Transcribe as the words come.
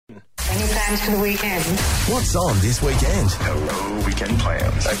Any plans for the weekend? What's on this weekend? Hello, weekend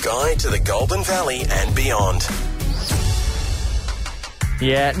plans. A guide to the Golden Valley and beyond.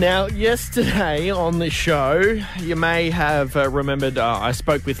 Yeah, now, yesterday on the show, you may have remembered I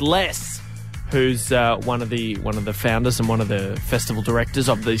spoke with Les, who's one of the founders and one of the festival directors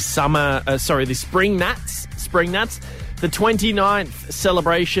of the Spring Nats. The 29th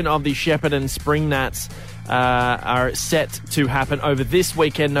celebration of the Shepparton Spring Nats are set to happen over this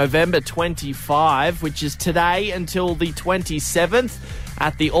weekend, November 25, which is today until the 27th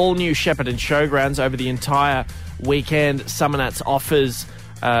at the all-new Shepparton Showgrounds. Over the entire weekend, Summer Nats offers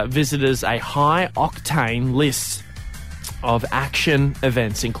visitors a high-octane list of action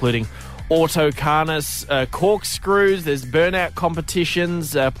events, including autocarnus, corkscrews, there's burnout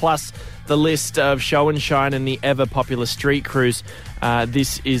competitions, plus the list of show and shine and the ever-popular street cruise.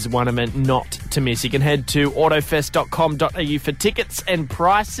 This is one event not to miss. You can head to autofest.com.au for tickets and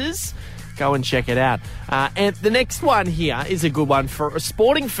prices. Go and check it out. And the next one here is a good one for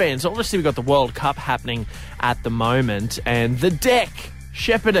sporting fans. Obviously, we've got the World Cup happening at the moment, and the Deck,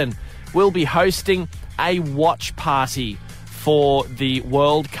 Shepparton, will be hosting a watch party for the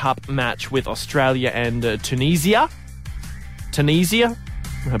World Cup match with Australia and Tunisia,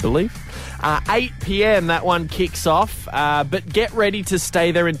 I believe. 8 p.m, that one kicks off, but get ready to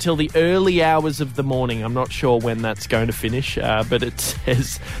stay there until the early hours of the morning. I'm not sure when that's going to finish, but it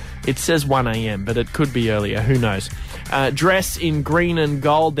says 1 a.m, but it could be earlier. Who knows? Dress in green and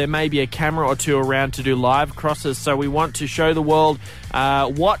gold. There may be a camera or two around to do live crosses, so we want to show the world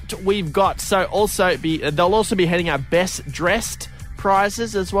what we've got. So they'll also be handing out best dressed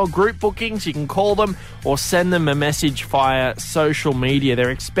prizes as well, group bookings. You can call them or send them a message via social media.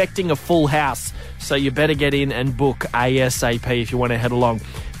 They're expecting a full house, so you better get in and book ASAP if you want to head along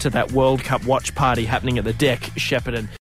to that World Cup watch party happening at the Deck, Shepparton.